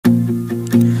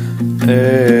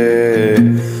Hey,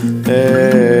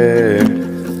 hey,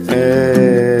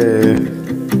 hey,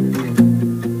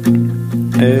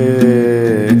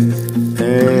 hey,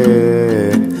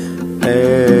 hey,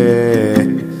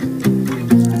 hey.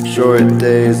 Short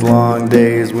days, long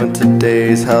days, winter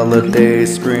days,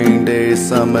 holidays, spring days,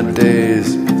 summer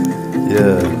days.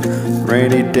 Yeah.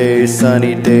 Rainy days,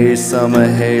 sunny days, summer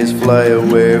haze, fly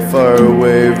away, far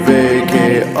away,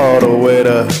 vacate all the way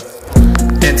to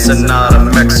Ensenada,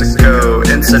 Mexico,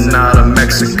 Ensenada,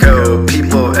 Mexico.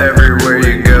 People everywhere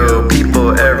you go,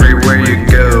 people everywhere you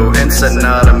go.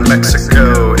 Ensenada,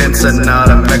 Mexico,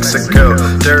 Ensenada, Mexico.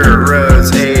 Dirt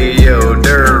roads, ayo,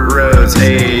 dirt roads,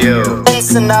 ayo.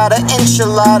 Ensenada,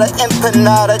 enchilada,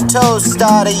 empanada,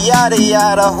 tostada, yada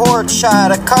yada,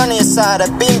 horchata, carne asada,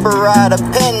 bimberada,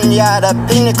 pinata,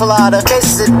 pina colada,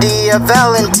 quesadilla,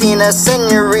 valentina,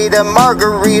 senorita,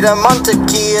 margarita,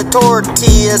 mantequilla,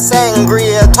 tortilla,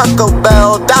 sangria, Taco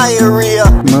Bell, diarrhea.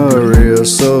 Maria,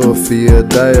 Sofia,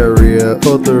 diarrhea,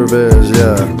 otra vez,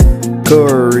 yeah.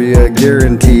 Korea,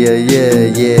 guarantee ya, yeah,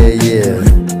 yeah,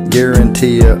 yeah.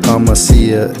 Guarantee ya, I'ma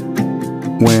see ya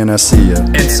when I see ya.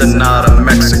 Ensenada,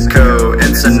 Mexico,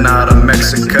 Ensenada,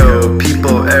 Mexico.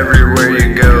 People everywhere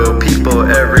you go, people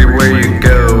everywhere you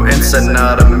go.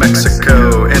 Ensenada,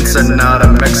 Mexico, Ensenada,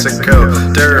 Mexico.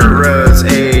 Dirt roads,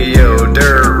 ayo,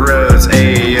 dirt roads,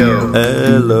 ayo.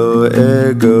 Hello,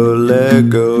 ego,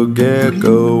 Lego,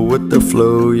 gecko with the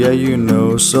flow, yeah you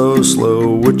know, so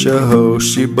slow with your hoe,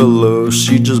 she below,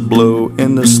 she just blow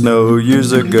in the snow.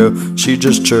 Years ago, she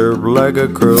just chirp like a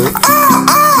crow.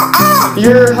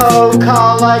 Your hoe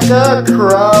call like a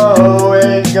crow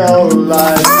and go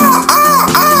like.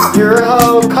 Your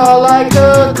hoe call like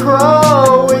a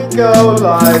crow and go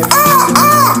like.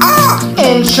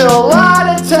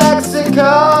 Enchilada,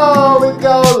 Texaco and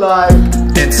go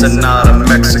like. Ensenada,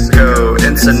 Mexico,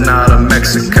 Ensenada,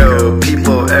 Mexico.